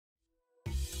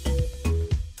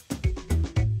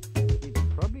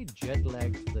jet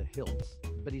lagged to the hilt,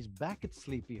 but he's back at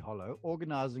Sleepy Hollow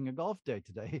organizing a golf day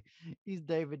today. He's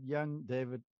David Young.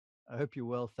 David, I hope you're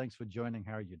well. Thanks for joining.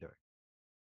 How are you doing?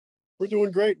 We're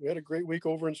doing great. We had a great week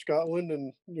over in Scotland,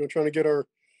 and trying to get our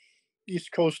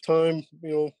East Coast time,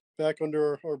 back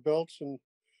under our belts, and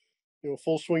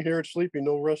full swing here at Sleepy.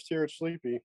 No rest here at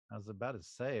Sleepy. I was about to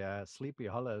say, Sleepy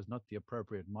Hollow is not the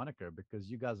appropriate moniker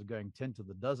because you guys are going 10 to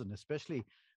the dozen, especially,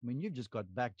 I mean, you just got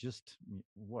back just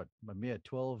what, a mere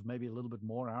 12, maybe a little bit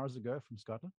more hours ago from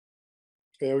Scotland?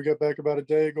 Yeah, we got back about a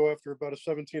day ago after about a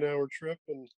 17-hour trip,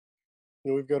 and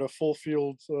we've got a full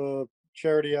field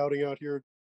charity outing out here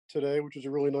today, which is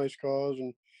a really nice cause.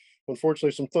 And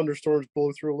unfortunately, some thunderstorms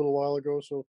blew through a little while ago,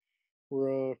 so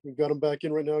we've got them back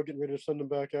in right now, getting ready to send them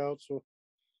back out. So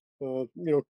uh,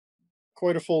 you know,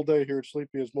 quite a full day here at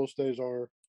Sleepy, as most days are.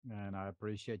 And I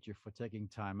appreciate you for taking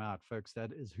time out, folks.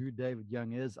 That is who David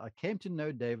Young is. I came to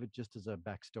know David just as a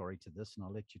backstory to this, and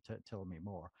I'll let you tell me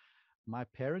more. My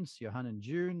parents, Johan and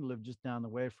June, lived just down the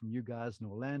way from you guys in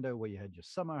Orlando, where you had your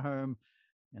summer home,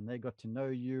 and they got to know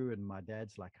you. And my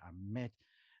dad's like, I met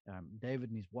David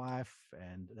and his wife,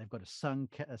 and they've got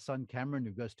a son, Cameron,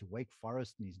 who goes to Wake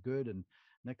Forest, and he's good. And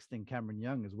next thing, Cameron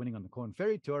Young is winning on the Corn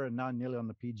Ferry Tour, and now nearly on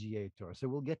the PGA Tour. So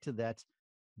we'll get to that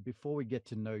before we get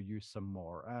to know you some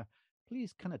more.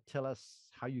 Please kind of tell us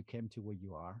how you came to where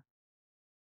you are.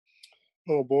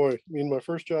 Oh boy! I mean, my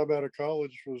first job out of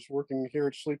college was working here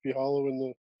at Sleepy Hollow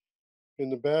in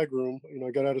the bag room.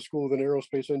 I got out of school with an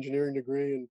aerospace engineering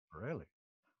degree and Really?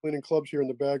 cleaning clubs here in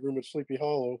the bag room at Sleepy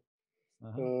Hollow.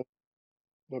 Uh-huh. Uh,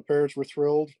 my parents were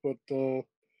thrilled, but that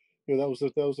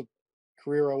was a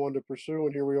career I wanted to pursue,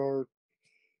 and here we are.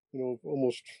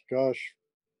 Almost, gosh,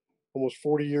 almost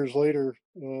 40 years later.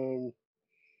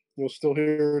 Still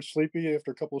here at Sleepy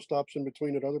after a couple of stops in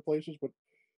between at other places, but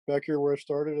back here where I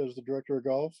started as the director of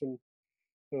golf, and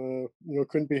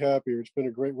couldn't be happier. It's been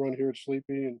a great run here at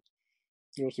Sleepy, and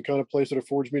it's the kind of place that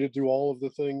affords me to do all of the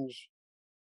things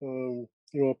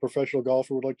a professional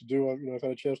golfer would like to do. I've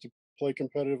had a chance to play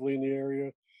competitively in the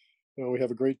area. We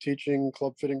have a great teaching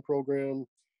club fitting program.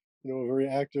 A very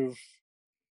active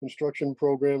instruction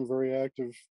program, a very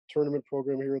active tournament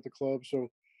program here at the club. So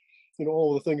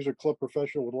all of the things a club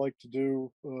professional would like to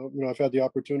do. I've had the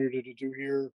opportunity to do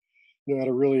here. At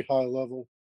a really high level.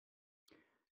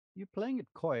 You're playing it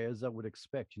coy, as I would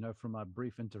expect, from my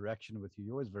brief interaction with you.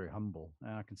 You're always very humble,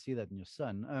 and I can see that in your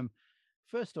son.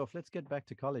 First off, let's get back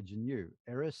to college and you.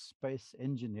 Aerospace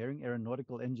engineering,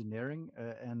 aeronautical engineering,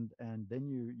 and then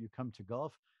you come to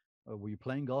golf. Were you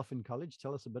playing golf in college?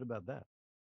 Tell us a bit about that.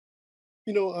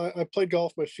 I played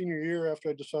golf my senior year after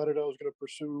I decided I was going to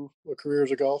pursue a career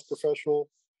as a golf professional,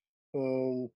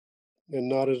 um, and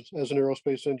not as an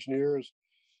aerospace engineer. As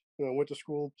I went to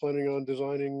school planning on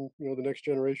designing, the next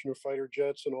generation of fighter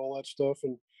jets and all that stuff.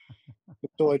 And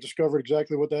until I discovered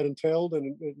exactly what that entailed,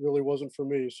 and it really wasn't for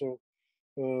me. So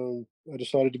I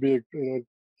decided to be I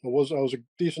was a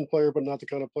decent player, but not the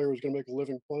kind of player who was going to make a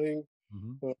living playing.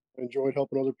 Hmm. I enjoyed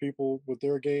helping other people with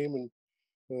their game,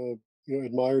 and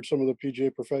admired some of the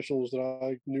PGA professionals that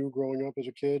I knew growing up as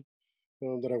a kid,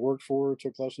 that I worked for,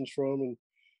 took lessons from, and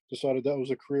decided that was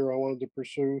a career I wanted to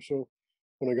pursue. So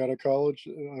when I got to college,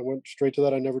 I went straight to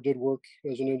that. I never did work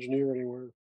as an engineer anywhere.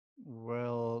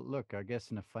 Well, look, I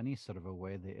guess in a funny sort of a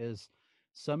way, there is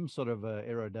some sort of a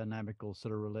aerodynamical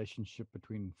sort of relationship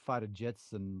between fighter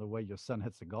jets and the way your son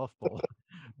hits a golf ball.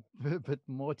 But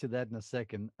more to that in a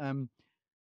second.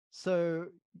 So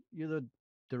you're the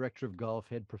director of golf,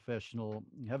 head professional.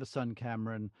 You have a son,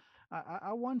 Cameron.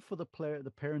 I want for the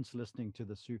parents listening to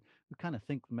this who kind of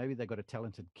think maybe they got a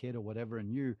talented kid or whatever,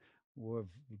 and you who have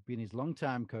been his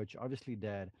longtime coach, obviously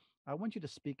dad. I want you to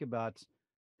speak about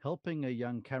helping a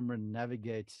young Cameron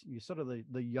navigate you sort of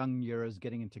the young years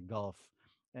getting into golf,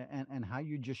 and how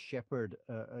you just shepherd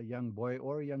a young boy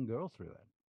or a young girl through that.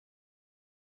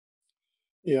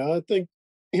 Yeah, I think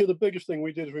the biggest thing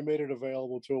we did is we made it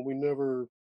available to them. We never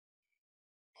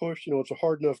pushed. It's a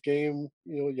hard enough game.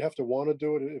 You have to want to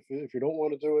do it. If you don't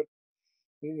want to do it,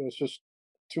 it's just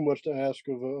too much to ask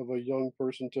of a young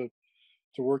person to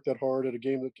work that hard at a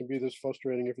game that can be this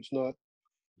frustrating if it's not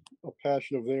a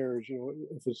passion of theirs.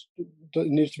 If it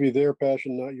needs to be their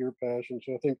passion, not your passion.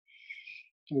 So I think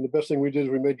the best thing we did is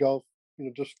we made golf.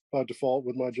 Just by default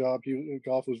with my job,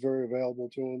 golf was very available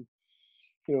to him.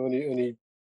 And he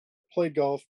played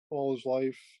golf all his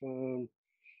life.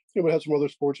 But had some other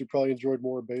sports he probably enjoyed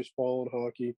more: baseball and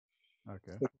hockey.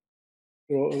 Okay.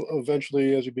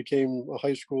 Eventually, as he became a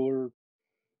high schooler,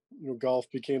 golf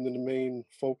became the main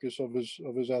focus of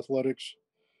his athletics.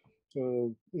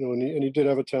 And he did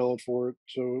have a talent for it,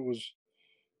 so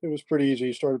it was pretty easy.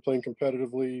 He started playing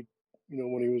competitively,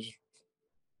 when he was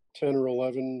 10 or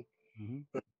 11. Hmm.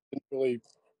 Didn't really,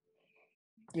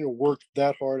 work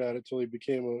that hard at it till he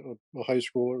became a high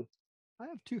schooler. I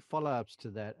have two follow-ups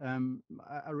to that.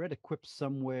 I read a quip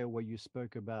somewhere where you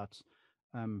spoke about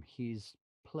his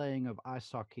playing of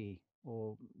ice hockey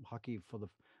or hockey for the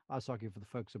ice hockey for the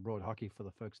folks abroad, hockey for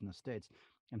the folks in the States,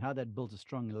 and how that built a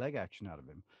strong leg action out of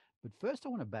him. But first, I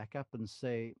want to back up and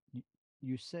say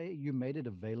you say you made it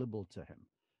available to him.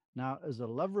 Now, as a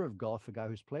lover of golf, a guy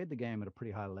who's played the game at a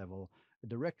pretty high level, a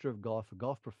director of golf, a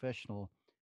golf professional,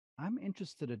 I'm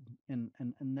interested in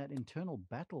that internal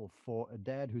battle for a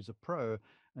dad who's a pro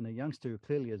and a youngster who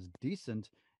clearly is decent,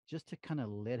 just to kind of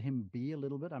let him be a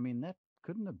little bit. I mean, that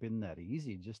couldn't have been that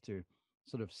easy just to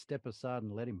sort of step aside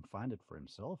and let him find it for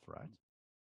himself, right?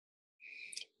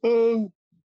 Um,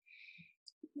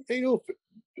 you know,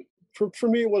 for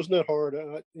me, it wasn't that hard.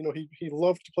 He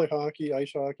loved to play hockey,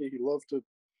 ice hockey. He loved to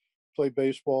play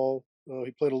baseball.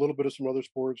 He played a little bit of some other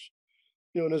sports.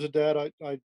 And as a dad,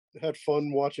 I had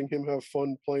fun watching him have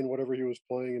fun playing whatever he was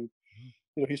playing,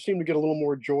 and Mhm. he seemed to get a little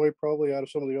more joy probably out of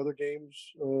some of the other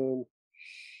games,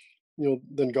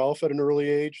 than golf at an early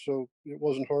age. So it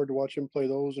wasn't hard to watch him play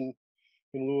those in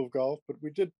lieu of golf. But we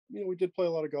did play a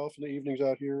lot of golf in the evenings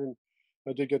out here, and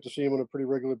I did get to see him on a pretty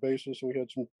regular basis. And we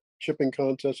had some chipping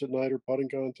contests at night or putting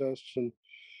contests, and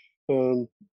um,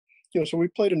 so we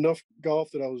played enough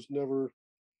golf that I was never,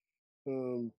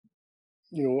 um,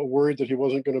 worried that he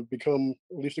wasn't going to become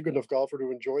at least a good enough golfer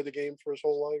to enjoy the game for his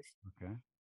whole life, Okay.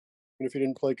 and if he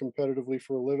didn't play competitively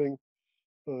for a living.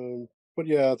 But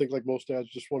yeah, I think like most dads,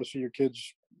 just want to see your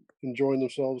kids enjoying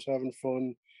themselves, having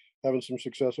fun, having some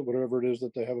success at whatever it is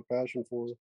that they have a passion for.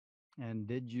 And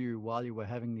did you, while you were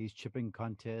having these chipping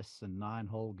contests and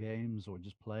nine-hole games or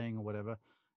just playing or whatever,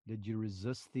 did you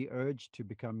resist the urge to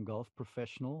become golf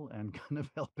professional and kind of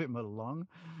help him along?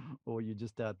 Or you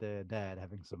just out there, dad,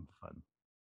 having some fun?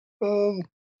 Um,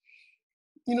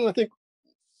 I think,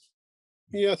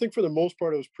 yeah, I think for the most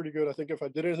part it was pretty good. I think if I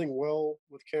did anything well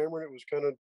with Cameron, it was kind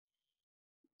of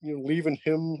leaving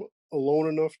him alone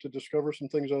enough to discover some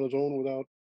things on his own without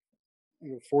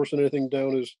forcing anything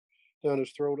down his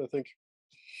throat. I think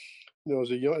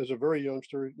as a very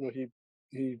youngster,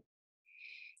 he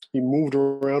moved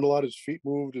around a lot. His feet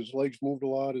moved, his legs moved a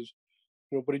lot.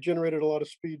 But he generated a lot of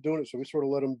speed doing it. So we sort of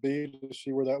let him be to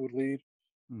see where that would lead.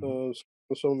 Hmm.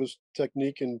 Some of his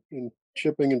technique and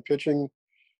chipping and pitching,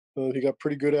 he got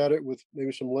pretty good at it with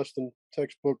maybe some less than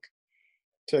textbook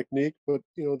technique. But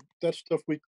that stuff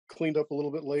we cleaned up a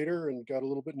little bit later and got a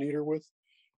little bit neater with.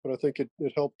 But I think it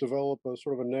helped develop a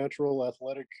sort of a natural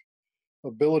athletic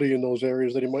ability in those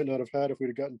areas that he might not have had if we'd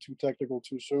have gotten too technical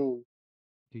too soon.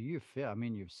 Do you feel, I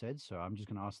mean, you've said so. I'm just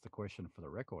going to ask the question for the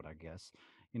record, I guess.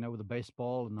 With the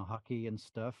baseball and the hockey and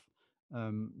stuff,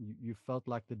 you felt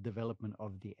like the development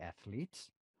of the athlete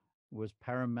was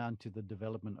paramount to the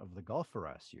development of the golfer,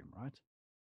 I assume, right?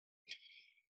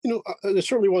 It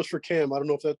certainly was for Cam. I don't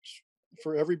know if that's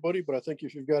for everybody, but I think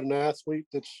if you've got an athlete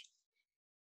that's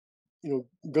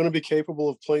going to be capable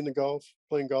of playing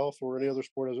golf or any other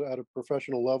sport at a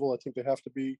professional level, I think they have to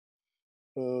be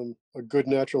a good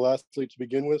natural athlete to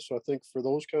begin with. So I think for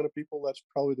those kind of people, that's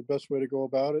probably the best way to go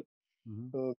about it.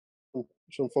 Hmm. Uh,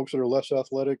 some folks that are less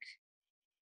athletic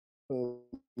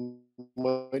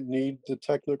might need the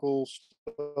technical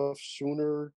stuff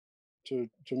sooner to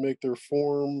make their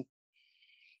form,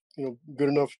 good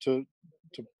enough to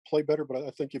play better. But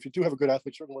I think if you do have a good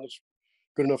athlete, certainly one that's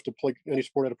good enough to play any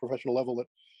sport at a professional level,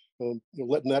 that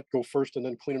letting that go first and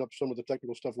then cleaning up some of the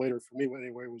technical stuff later, for me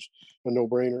anyway, was a no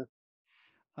brainer.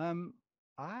 Um,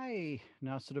 I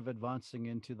now sort of advancing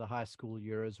into the high school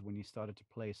years when you started to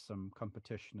play some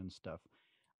competition and stuff.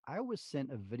 I was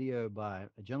sent a video by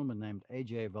a gentleman named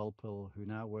AJ Velpil, who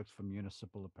now works for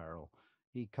Municipal Apparel.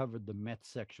 He covered the Met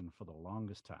section for the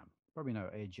longest time. Probably know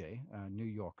AJ, a New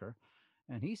Yorker.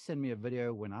 And he sent me a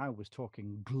video when I was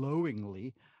talking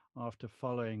glowingly after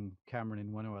following Cameron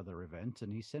in one or other event.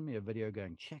 And he sent me a video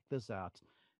going, check this out.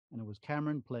 And it was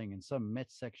Cameron playing in some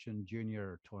Met section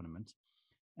junior tournament.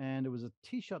 And it was a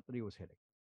tee shot that he was hitting.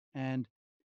 And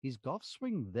his golf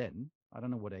swing then, I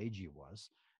don't know what age he was,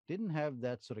 didn't have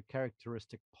that sort of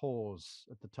characteristic pause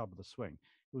at the top of the swing.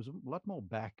 It was a lot more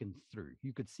back and through.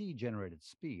 You could see he generated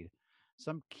speed.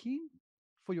 So I'm keen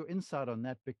for your insight on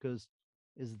that, because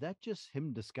is that just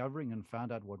him discovering and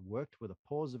found out what worked with a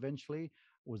pause eventually?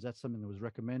 Or was that something that was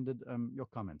recommended? Your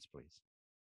comments, please.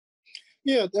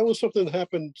 Yeah, that was something that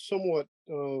happened somewhat,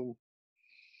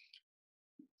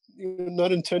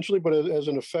 not intentionally, but as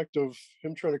an effect of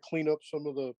him trying to clean up some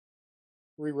of the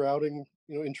rerouting,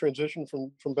 in transition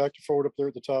from back to forward up there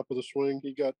at the top of the swing.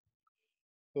 He got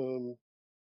um,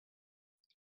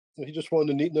 he just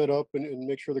wanted to neaten that up and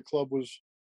make sure the club was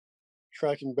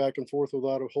tracking back and forth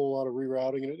without a whole lot of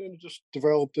rerouting, and it just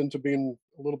developed into being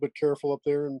a little bit careful up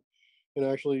there and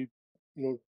actually, you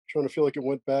know, trying to feel like it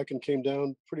went back and came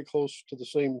down pretty close to the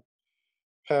same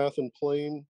path and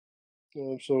plane.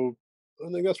 So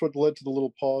I think that's what led to the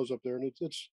little pause up there, and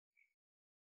it's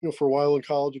for a while in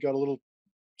college it got a little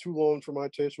too long for my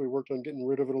taste, so we worked on getting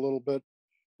rid of it a little bit.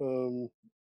 Um,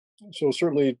 so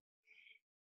certainly,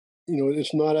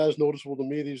 it's not as noticeable to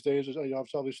me these days. It's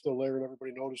obviously still there, and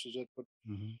everybody notices it, but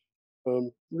Hmm.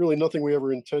 really nothing we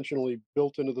ever intentionally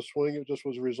built into the swing. It just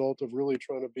was a result of really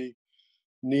trying to be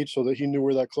neat so that he knew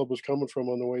where that club was coming from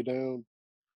on the way down.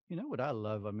 You know what I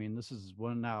love? I mean, this is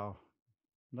one now,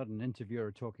 not an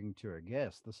interviewer talking to a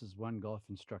guest. This is one golf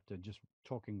instructor just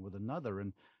talking with another.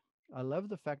 And I love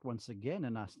the fact once again,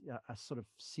 and I sort of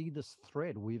see this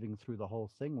thread weaving through the whole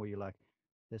thing where you're like,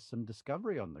 there's some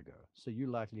discovery on the go. So you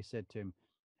likely said to him,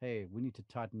 hey, we need to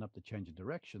tighten up the change of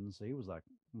direction. So he was like,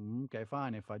 okay,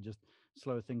 fine. If I just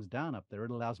slow things down up there,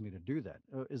 it allows me to do that.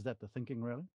 Is that the thinking,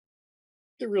 really?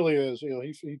 It really is.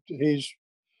 He's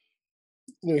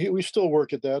we still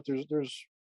work at that. There's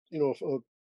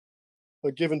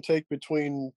a give and take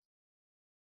between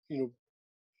you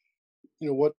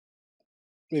know what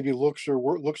maybe looks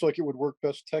like it would work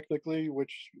best technically,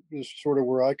 which is sort of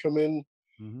where I come in.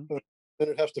 Hmm. Then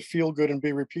it has to feel good and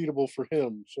be repeatable for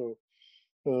him. So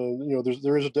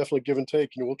there is a definitely give and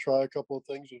take. We'll try a couple of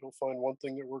things, and he'll find one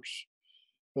thing that works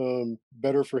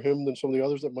better for him than some of the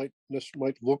others that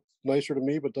might look nicer to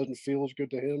me, but doesn't feel as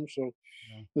good to him. So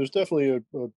Yeah. there's definitely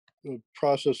a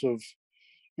process of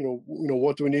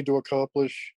what do we need to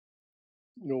accomplish.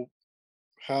 You know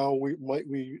how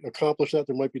we accomplish that.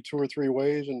 There might be two or three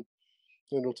ways, and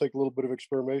it'll take a little bit of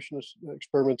experimentation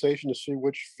to see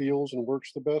which feels and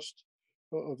works the best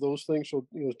of those things. So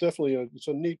it's definitely it's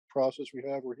a neat process we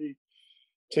have where he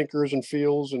tinkers and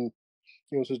feels and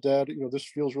says, Dad, this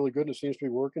feels really good and it seems to be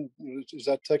working. Is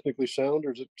that technically sound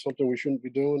or is it something we shouldn't be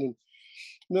doing? And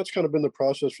that's kind of been the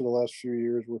process for the last few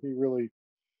years where he really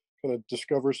kind of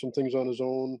discovers some things on his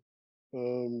own.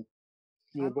 Um,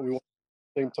 I but we want must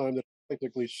at the same time that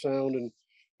technically sound and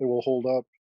will hold up.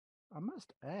 I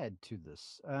must add to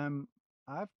this.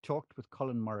 I've talked with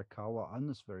Colin Morikawa on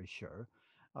this very show.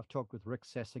 I've talked with Rick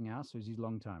Sessinghouse, who's his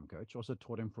longtime coach. Also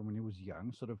taught him from when he was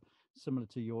young, sort of similar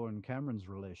to your and Cameron's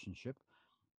relationship.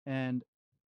 And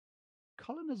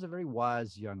Colin is a very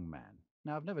wise young man.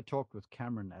 Now, I've never talked with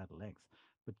Cameron at length,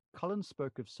 but Colin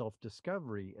spoke of self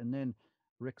discovery. And then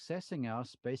Rick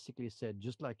Sessinghouse basically said,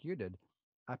 just like you did,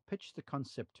 I pitched the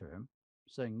concept to him,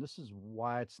 saying, this is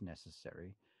why it's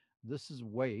necessary. This is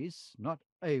ways, not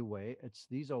a way.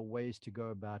 These are ways to go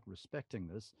about respecting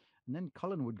this. And then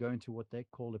Colin would go into what they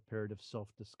call a period of self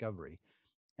discovery.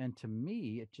 And to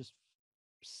me, it just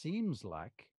seems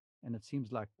like, and it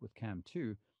seems like with Cam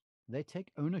too, they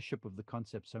take ownership of the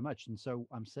concept so much. And so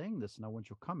I'm saying this, and I want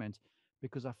your comment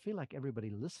because I feel like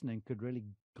everybody listening could really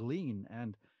glean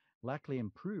and likely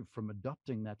improve from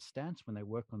adopting that stance when they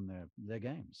work on their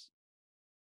games.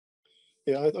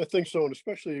 Yeah, I think so. And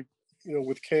especially,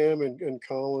 with Cam and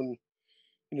Colin,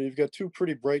 you've got two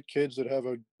pretty bright kids that have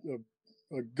a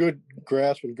good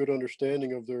grasp and good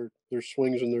understanding of their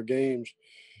swings and their games.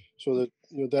 So that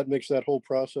that makes that whole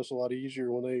process a lot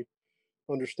easier when they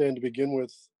understand to begin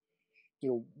with,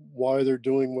 why they're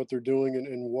doing what they're doing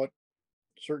and what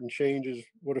certain changes,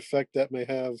 what effect that may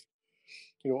have,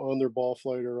 on their ball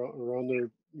flight or on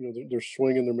their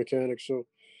swing and their mechanics. So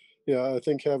yeah, I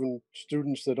think having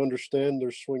students that understand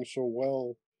their swing so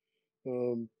well,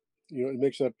 um, it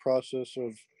makes that process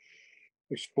of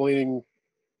explaining,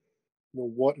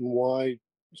 what and why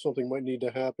something might need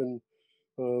to happen.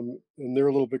 And they're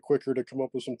a little bit quicker to come up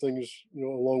with some things,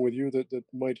 along with you that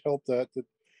might help that,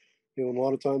 a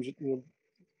lot of times,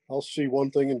 I'll see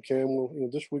one thing and Cam will,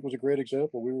 this week was a great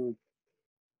example. We were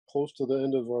close to the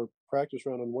end of our practice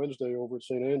round on Wednesday over at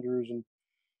St. Andrews, and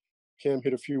Cam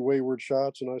hit a few wayward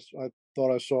shots, and I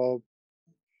thought I saw,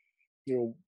 you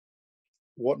know,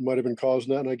 what might have been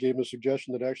causing that, and I gave him a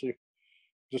suggestion that actually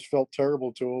just felt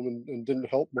terrible to him and didn't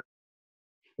help me.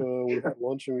 We had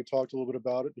lunch and we talked a little bit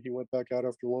about it. And he went back out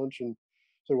after lunch and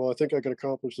said, "Well, I think I can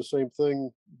accomplish the same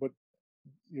thing, but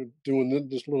doing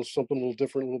this little something a little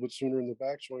different, a little bit sooner in the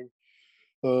backswing."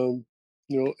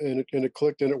 And it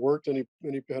clicked and it worked, and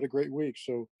he had a great week.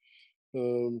 So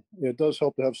yeah, it does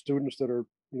help to have students that are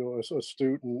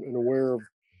astute and aware of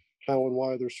how and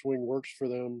why their swing works for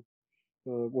them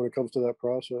when it comes to that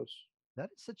process.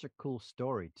 That is such a cool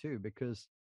story too, because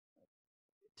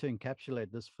to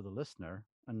encapsulate this for the listener,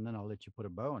 and then I'll let you put a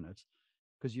bow on it.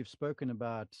 because you've spoken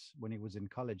about when he was in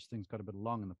college, things got a bit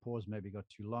long and the pause maybe got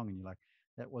too long, and you're like,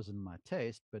 that wasn't my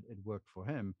taste, but it worked for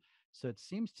him. So it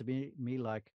seems to me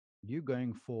like you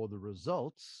going for the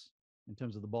results in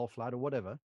terms of the ball flight or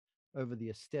whatever over the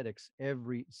aesthetics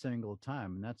every single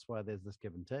time. And that's why there's this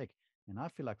give and take. And I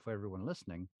feel like for everyone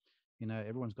listening,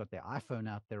 everyone's got their iPhone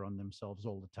out there on themselves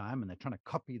all the time and they're trying to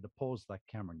copy the pause like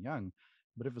Cameron Young.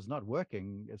 But if it's not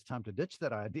working, it's time to ditch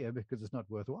that idea because it's not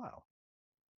worthwhile.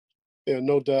 Yeah,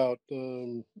 no doubt.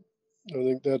 I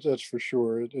think that's for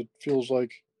sure. It feels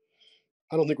like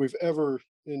I don't think we've ever,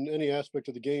 in any aspect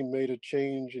of the game, made a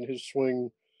change in his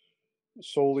swing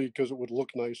solely because it would look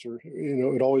nicer.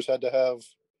 It always had to have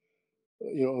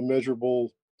a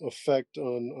measurable effect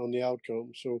on the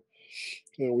outcome. So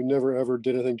we never ever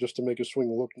did anything just to make his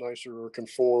swing look nicer or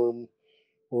conform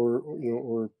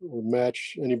or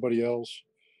match anybody else.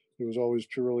 It was always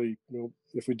purely,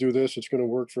 if we do this, it's going to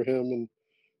work for him,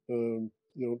 and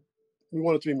we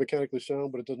want it to be mechanically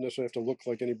sound, but it doesn't necessarily have to look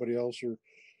like anybody else or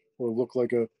look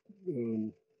like a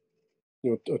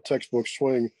textbook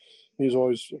swing. He's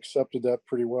always accepted that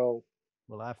pretty well.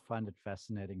 Well, I find it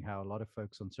fascinating how a lot of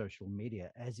folks on social media,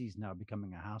 as he's now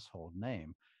becoming a household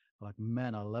name, are like,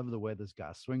 man, I love the way this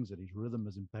guy swings it. His rhythm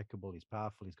is impeccable. He's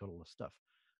powerful. He's got all the stuff.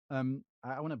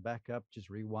 I want to back up, just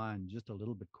rewind just a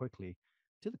little bit quickly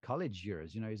to the college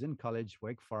years. He's in college,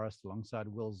 Wake Forest, alongside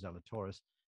Will Zalatoris.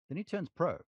 Then he turns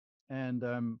pro. And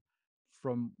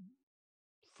from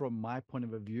from my point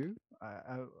of view,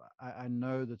 I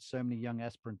know that so many young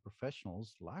aspirant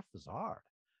professionals, life is hard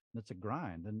and it's a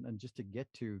grind. And just to get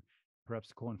to perhaps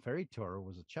the Corn Ferry Tour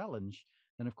was a challenge.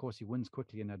 Then, of course, he wins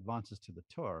quickly and advances to the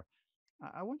tour.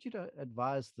 I want you to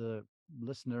advise the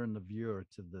listener and the viewer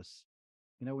to this.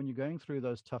 When you're going through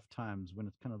those tough times, when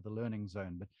it's kind of the learning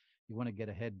zone, but you want to get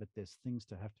ahead, but there's things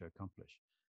to have to accomplish.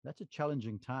 That's a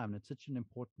challenging time. And it's such an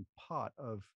important part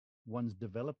of one's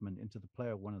development into the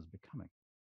player one is becoming.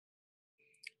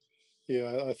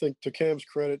 Yeah, I think to Cam's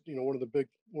credit, one of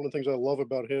the things I love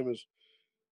about him is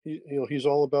he's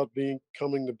all about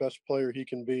becoming the best player he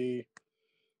can be.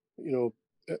 You know,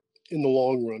 in the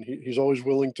long run, he's always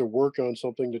willing to work on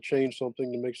something, to change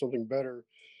something, to make something better,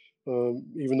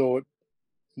 even though it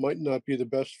might not be the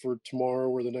best for tomorrow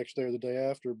or the next day or the day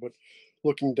after. But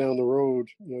looking down the road,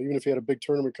 even if he had a big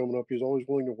tournament coming up, he's always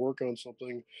willing to work on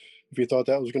something if he thought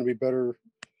that was going to be better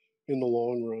in the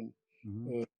long run.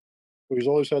 Hmm. Uh, he's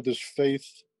always had this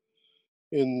faith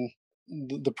in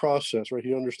the process, right?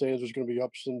 He understands there's going to be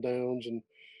ups and downs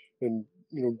and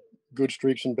good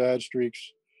streaks and bad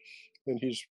streaks, and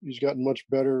he's gotten much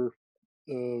better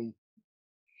um,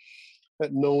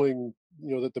 at knowing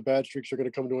that the bad streaks are going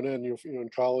to come to an end. In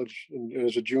college and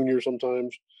as a junior,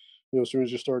 sometimes as soon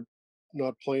as you start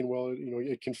not playing well,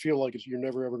 it can feel like you're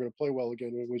never ever going to play well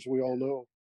again, which we all know.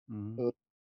 Hmm. Uh,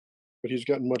 but he's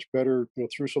gotten much better,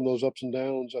 through some of those ups and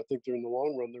downs. I think they're in the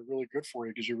long run, they're really good for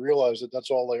you because you realize that that's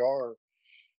all they are,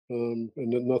 and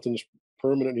that nothing's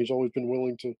permanent. He's always been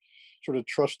willing to sort of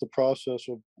trust the process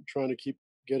of trying to keep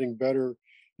getting better,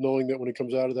 knowing that when he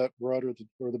comes out of that rut or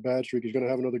the bad streak, he's going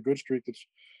to have another good streak that's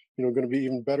going to be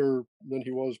even better than he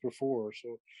was before.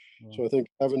 So Well, I think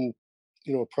having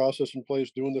a process in place,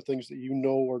 doing the things that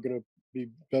are going to be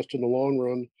best in the long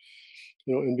run,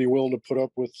 and be willing to put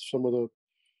up with some of the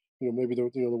maybe the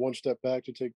one step back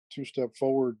to take two step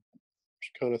forward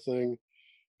kind of thing.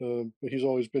 But he's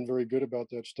always been very good about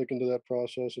that, sticking to that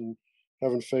process and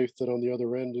having faith that on the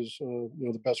other end is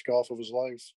the best golf of his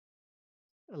life.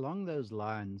 along those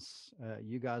lines,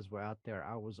 you guys were out there.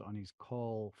 I was on his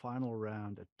call final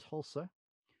round at Tulsa,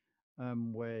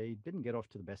 where he didn't get off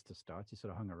to the best of starts. He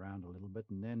sort of hung around a little bit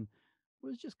and then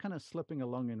was just kind of slipping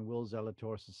along in Will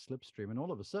Zalatoris' slipstream. And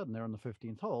all of a sudden, there on the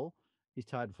 15th hole, he's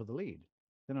tied for the lead.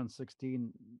 Then on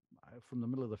 16, from the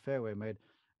middle of the fairway, made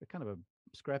a kind of a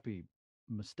scrappy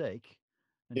mistake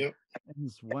and Yep.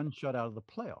 ends one shot out of the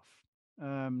playoff.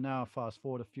 Now, fast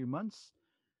forward a few months,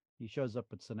 he shows up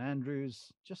at St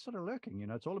Andrews, just sort of lurking.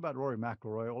 It's all about Rory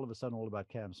McIlroy. All of a sudden, all about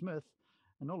Cam Smith,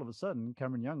 and all of a sudden,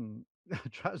 Cameron Young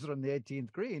tries it on the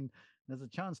 18th green. And there's a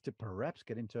chance to perhaps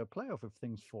get into a playoff if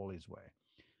things fall his way.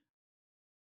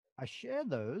 I share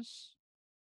those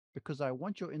because I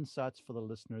want your insights for the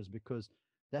listeners because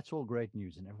that's all great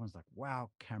news. And everyone's like, wow,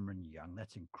 Cameron Young,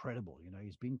 that's incredible.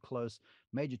 He's been close,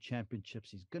 major championships.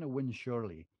 He's going to win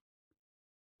surely.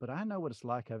 But I know what it's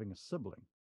like having a sibling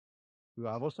who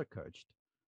I've also coached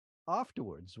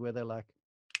afterwards, where they're like,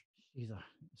 he's a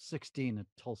 16 at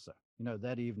Tulsa,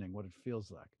 that evening, what it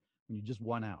feels like when you just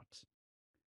won out.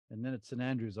 And then at St.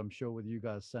 Andrews, I'm sure with you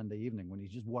guys Sunday evening when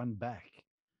he's just one back.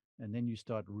 And then you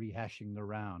start rehashing the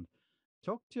round.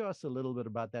 Talk to us a little bit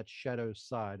about that shadow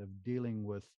side of dealing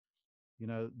with,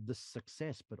 this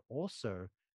success, but also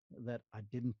that I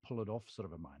didn't pull it off sort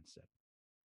of a mindset.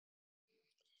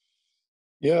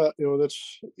 Yeah,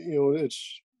 that's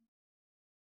it's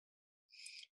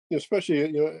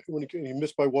especially when you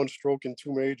miss by one stroke in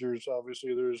two majors.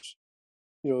 Obviously, there's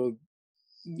you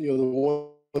know the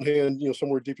one hand,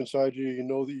 somewhere deep inside you, you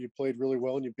know that you played really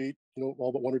well and you beat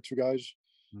all but one or two guys.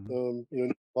 Hmm.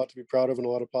 A lot to be proud of and a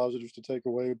lot of positives to take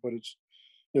away. But it's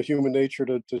human nature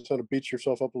to kind of beat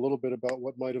yourself up a little bit about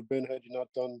what might have been had you not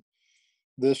done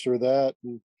this or that.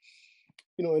 And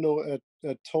I know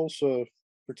at Tulsa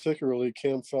particularly,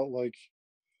 Cam felt like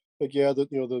yeah,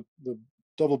 the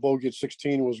double bogey at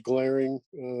 16 was glaring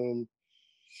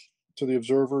to the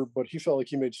observer, but he felt like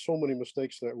he made so many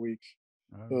mistakes that week.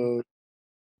 Oh, really?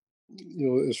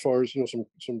 Uh, as far as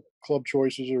some club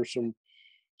choices or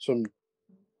some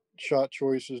shot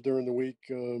choices during the week.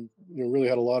 Really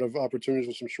had a lot of opportunities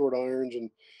with some short irons and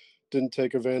didn't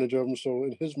take advantage of them. So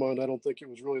in his mind, I don't think it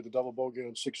was really the double bogey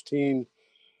on 16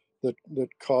 that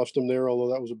cost him there,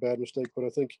 although that was a bad mistake. But I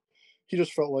think he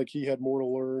just felt like he had more to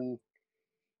learn,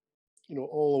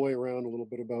 all the way around a little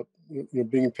bit about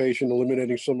being patient,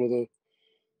 eliminating some of the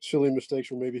silly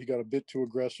mistakes where maybe he got a bit too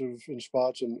aggressive in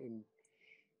spots and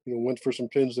went for some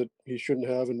pins that he shouldn't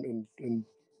have and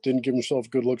didn't give himself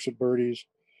good looks at birdies.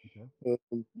 Okay.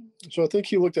 Um, so I think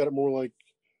he looked at it more like,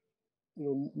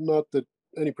 not that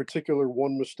any particular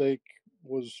one mistake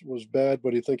was bad,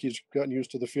 but I think he's gotten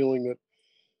used to the feeling that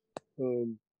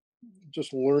um,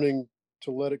 just learning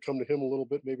to let it come to him a little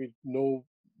bit, maybe know,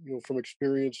 from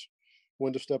experience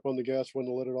when to step on the gas, when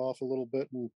to let it off a little bit,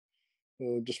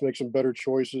 and just make some better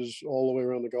choices all the way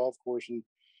around the golf course. And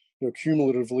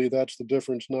cumulatively, that's the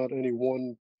difference, not any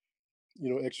one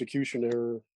execution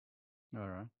error. All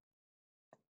right.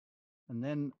 And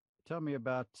then tell me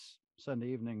about Sunday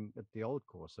evening at the old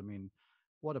course. I mean,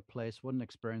 what a place, what an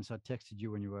experience. I texted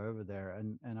you when you were over there,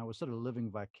 and I was sort of living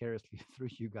vicariously through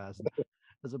you guys. And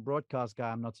as a broadcast guy,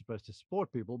 I'm not supposed to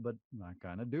support people, but I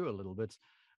kind of do a little bit.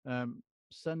 Um,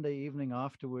 Sunday evening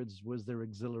afterwards, was there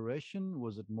exhilaration?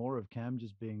 Was it more of Cam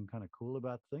just being kind of cool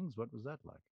about things? What was that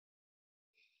like?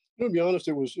 To be honest,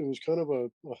 it was kind of a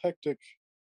hectic.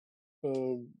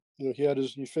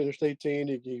 He finished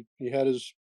 18. He had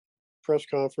his press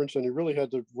conference, and he really had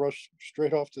to rush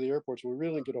straight off to the airport. So we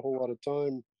really didn't get a whole lot of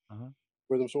time Uh-huh.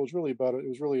 with him. So it was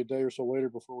really a day or so later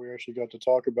before we actually got to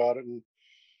talk about it. And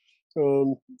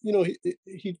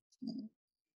he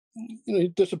he's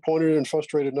disappointed and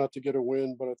frustrated not to get a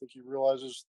win, but I think he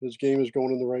realizes his game is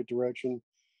going in the right direction.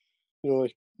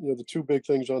 The two big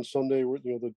things on Sunday were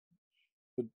the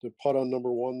putt on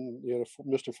number one. He had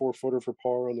missed a 4-footer for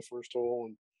par on the first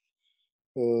hole,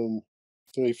 and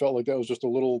he felt like that was just a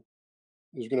little.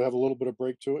 He was going to have a little bit of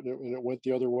break to it, and it went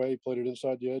the other way. He played it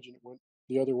inside the edge, and it went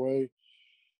the other way.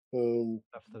 Um,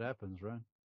 Stuff that happens, right?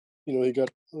 he got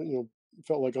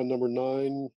felt like on number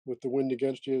nine with the wind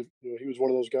against you. He was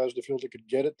one of those guys in the field that could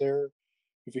get it there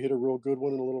if he hit a real good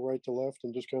one and a little right to left,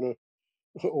 and just kind of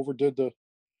overdid the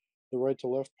right to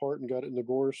left part and got it in the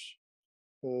gorse.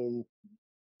 Um,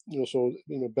 so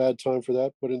bad time for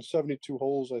that. But in 72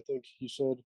 holes, I think he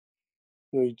said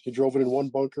he drove it in one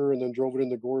bunker and then drove it in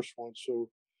the gorse once. So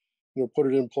put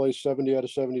it in place 70 out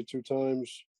of 72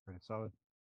 times Pretty solid.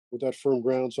 with that firm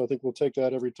ground. So I think we'll take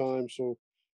that every time. So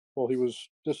while he was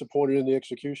disappointed in the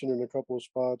execution in a couple of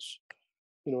spots,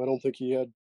 I don't think he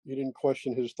didn't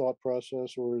question his thought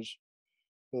process or his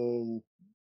um,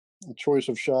 choice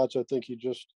of shots. I think he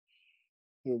just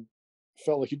you know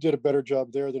felt like he did a better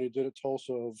job there than he did at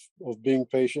Tulsa of being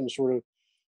patient, and sort of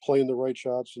playing the right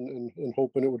shots and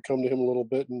hoping it would come to him a little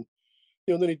bit. And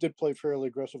then he did play fairly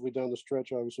aggressively down the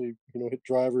stretch. Obviously, hit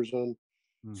drivers on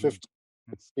Mm-hmm.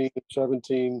 15, It's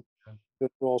 17. Those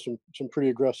were all some pretty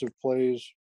aggressive plays.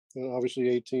 Obviously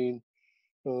 18.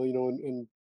 And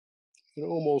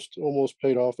almost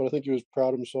paid off. But I think he was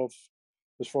proud of himself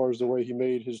as far as the way he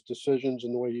made his decisions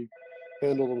and the way he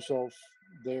handled himself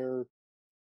there,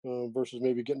 versus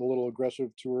maybe getting a little aggressive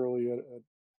too early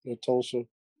at Tulsa.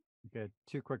 okay.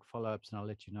 Two quick follow-ups, and I'll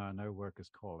let you know. I know work is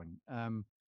calling.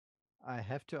 I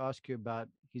have to ask you about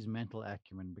his mental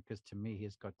acumen because to me,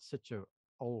 he's got such a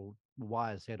old,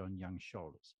 wise head on young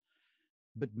shoulders.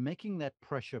 But making that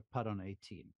pressure putt on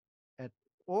 18 at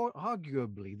or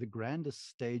arguably the grandest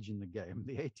stage in the game,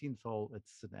 the 18th hole at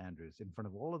St. Andrews, in front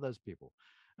of all of those people,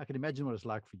 I can imagine what it's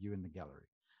like for you in the gallery.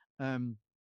 Um,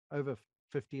 over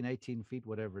 15, 18 feet,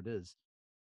 whatever it is,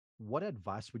 what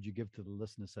advice would you give to the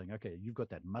listener saying, okay, you've got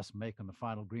that must make on the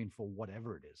final green for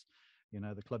whatever it is,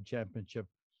 the club championship?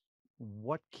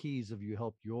 What keys have you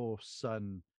helped your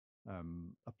son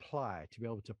apply to be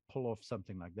able to pull off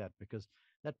something like that? Because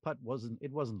that putt wasn't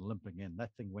limping in.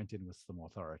 That thing went in with some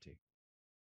authority.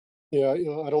 Yeah,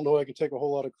 I don't know I can take a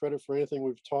whole lot of credit for anything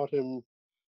we've taught him.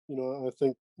 I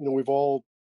think, we've all,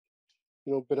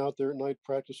 been out there at night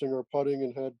practicing our putting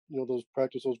and had, those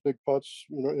big putts,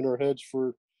 in our heads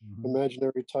for Hmm.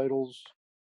 imaginary titles.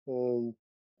 Um,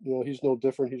 he's no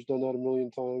different. He's done that a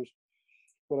million times.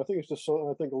 But I think it's just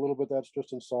I think a little bit that's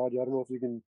just inside you. I don't know if you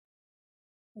can,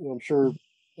 I'm sure,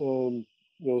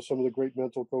 some of the great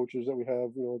mental coaches that we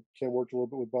have, Cam worked a little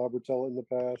bit with Bob Rotella in the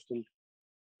past and,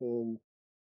 um,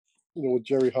 with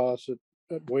Jerry Haas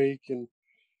at Wake. And,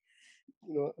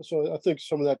 so I think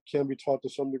some of that can be taught to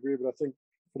some degree, but I think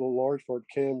for the large part,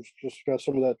 Cam's just got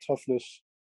some of that toughness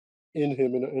in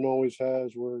him and always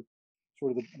has, where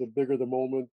sort of the bigger the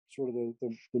moment, sort of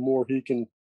the more he can,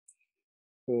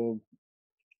 um,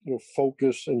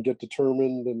 focus and get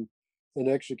determined and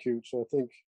execute. So I think,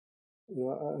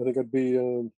 I think I'd be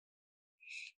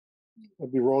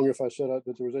wrong if I said that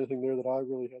there was anything there that I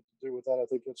really had to do with that. I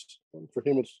think it's for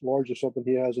him, it's largely something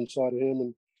he has inside of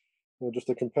him, and just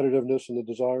the competitiveness and the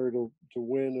desire to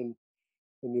win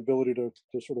and the ability to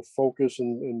sort of focus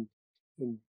and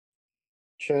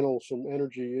channel some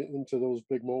energy into those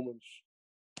big moments.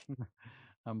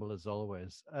 Humble as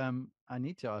always. I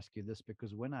need to ask you this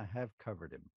because when I have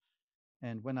covered him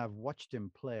and when I've watched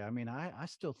him play, I mean, I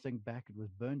still think back, it was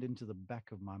burned into the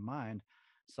back of my mind.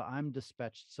 So I'm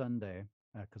dispatched Sunday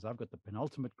because I've got the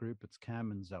penultimate group. It's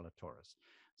Cam and Zalatoris.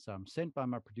 So I'm sent by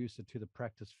my producer to the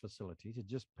practice facility to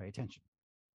just pay attention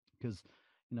because,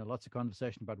 lots of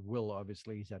conversation about Will.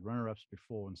 Obviously, he's had runner ups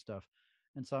before and stuff.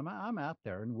 And so I'm out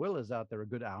there, and Will is out there a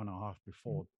good hour and a half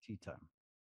before tea time.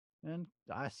 And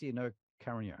I see no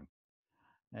Karen Young.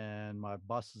 And my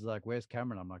boss is like, "Where's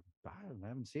Cameron?" I'm like, "I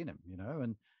haven't seen him,"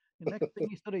 And the next thing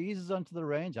he sort of eases onto the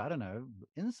range, I don't know,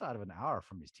 inside of an hour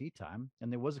from his tee time.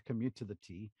 And there was a commute to the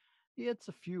tee. He hits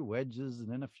a few wedges and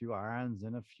then a few irons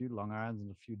and a few long irons and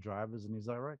a few drivers. And he's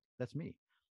like, right, that's me.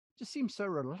 Just seems so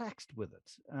relaxed with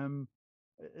it.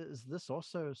 Is this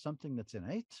also something that's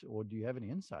innate, or do you have any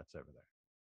insights over there?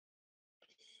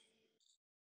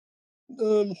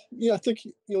 Yeah, I think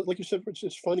like you said,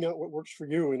 it's finding out what works for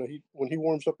you. He when he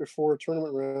warms up before a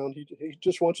tournament round, he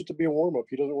just wants it to be a warm up.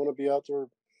 He doesn't want to be out there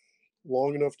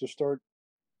long enough to start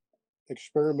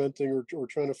experimenting or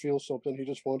trying to feel something. He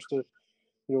just wants to,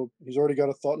 he's already got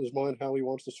a thought in his mind how he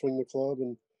wants to swing the club,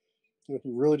 and he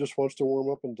really just wants to warm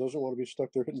up and doesn't want to be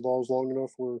stuck there hitting balls long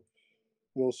enough where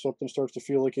something starts to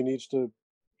feel like he needs to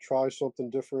try something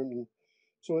different. And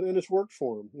so and it's worked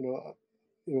for him.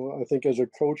 I think as a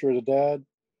coach or as a dad,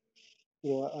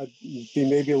 I'd be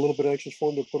maybe a little bit anxious for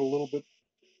him to put a little bit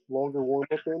longer warm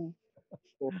up in.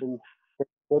 Um,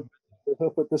 but,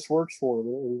 but this works for him.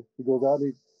 And he goes out.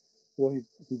 I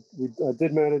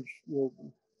did manage. I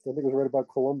think it was right about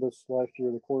Columbus last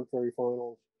year, the Corn Ferry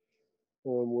Finals,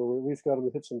 where we at least got him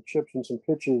to hit some chips and some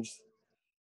pitches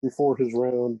before his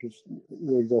round because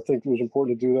I think it was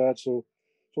important to do that. So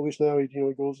at least now he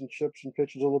goes and chips and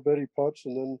pitches a little bit. He putts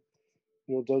and then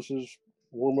does his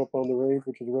warm up on the range,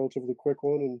 which is a relatively quick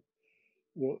one, and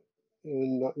you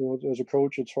know, as a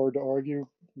coach, it's hard to argue.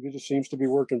 It just seems to be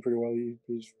working pretty well.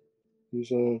 He's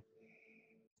The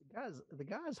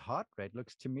guy's heart rate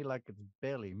looks to me like it's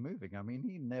barely moving. I mean,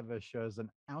 he never shows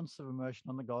an ounce of emotion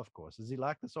on the golf course. Is he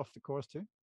like this off the course too?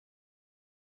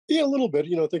 yeah, a little bit.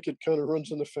 I think it kind of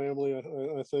runs in the family. I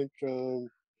think I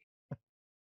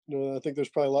think there's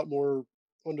probably a lot more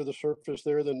under the surface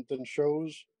there than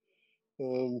shows.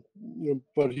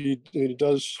 But he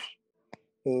does.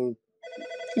 I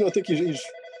think he's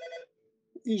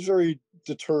very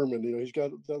determined. He's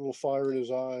got that little fire in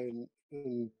his eye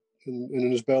and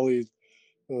in his belly.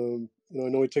 I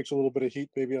know he takes a little bit of heat.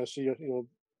 Maybe I see it.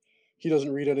 He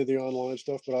doesn't read any of the online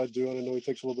stuff, but I do, and I know he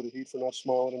takes a little bit of heat for not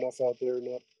smiling enough out there,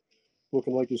 not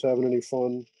looking like he's having any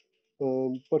fun.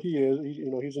 But he is.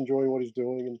 He's enjoying what he's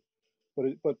doing,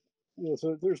 and but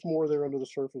so there's more there under the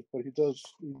surface. But he does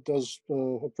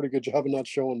a pretty good job of not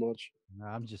showing much. No,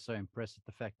 I'm just so impressed at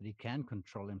the fact that he can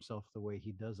control himself the way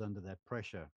he does under that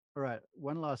pressure. All right,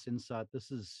 one last insight.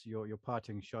 This is your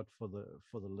parting shot for the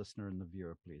listener and the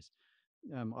viewer, please.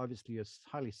 Obviously, a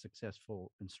highly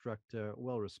successful instructor,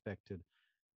 well respected.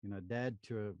 Dad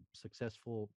to a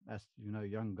successful, as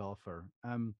young golfer.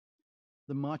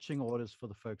 The marching orders for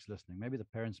the folks listening, maybe the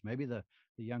parents, maybe the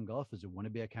young golfers who want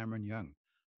to be a Cameron Young.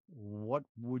 What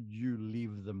would you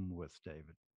leave them with,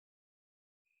 David?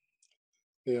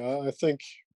 Yeah, I think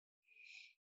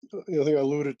I think I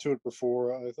alluded to it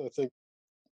before. I think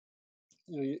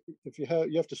if you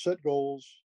have to set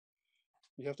goals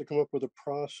You have to come up with a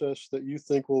process that you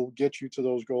think will get you to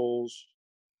those goals,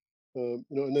 and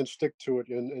then stick to it,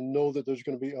 and know that there's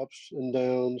going to be ups and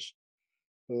downs.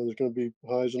 There's going to be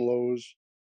highs and lows,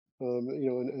 and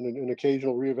an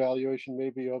occasional reevaluation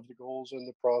maybe of the goals and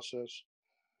the process.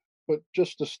 But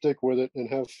just to stick with it and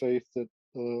have faith that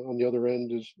on the other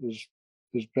end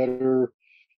is better,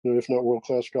 if not world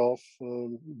class golf,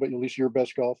 but at least your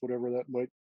best golf, whatever that might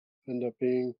end up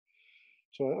being.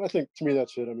 So I think to me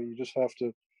that's it. I mean, you just have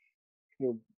to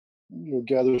you know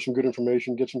gather some good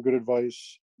information, get some good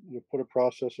advice, put a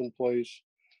process in place,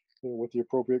 with the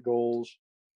appropriate goals,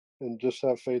 and just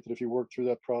have faith that if you work through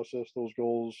that process, those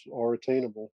goals are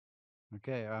attainable.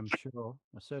 Okay, I'm sure,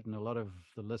 certain a lot of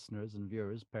the listeners and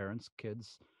viewers, parents,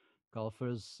 kids,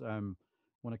 golfers,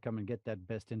 want to come and get that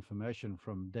best information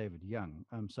from David Young.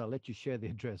 So I'll let you share the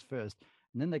address first,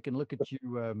 and then they can look at you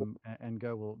and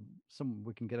go, well, some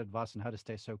we can get advice on how to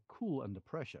stay so cool under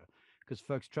pressure. Because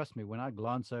folks, trust me, when I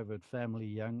glance over at Family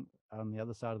Young on the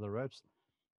other side of the ropes,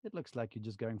 it looks like you're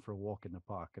just going for a walk in the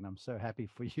park, and I'm so happy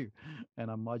for you, and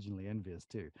I'm marginally envious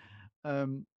too.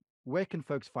 Um, where can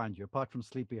folks find you apart from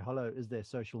Sleepy Hollow? Is there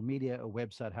social media, a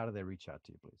website? How do they reach out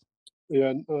to you, please? Yeah,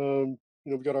 and,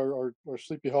 we've got our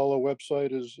Sleepy Hollow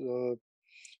website is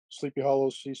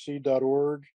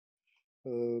sleepyhollowcc.org.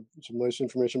 Some nice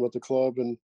information about the club,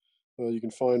 and you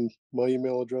can find my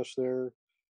email address there.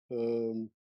 Um,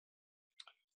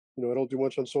 I don't do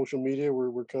much on social media.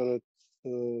 We're kind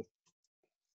of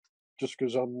just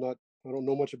because I don't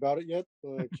know much about it yet.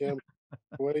 Cam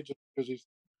away just because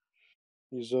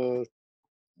he's a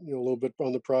little bit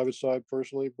on the private side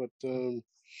personally, but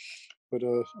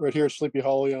right here at Sleepy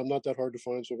Hollow, I'm not that hard to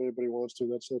find. So if anybody wants to,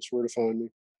 that's where to find me.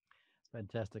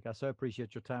 Fantastic. I so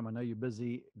appreciate your time. I know you're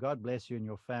busy. God bless you and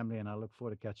your family, and I look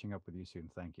forward to catching up with you soon.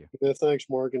 Thank you. Yeah, thanks,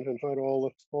 Mark, and hi to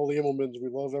all the Immelmans. We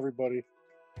love everybody.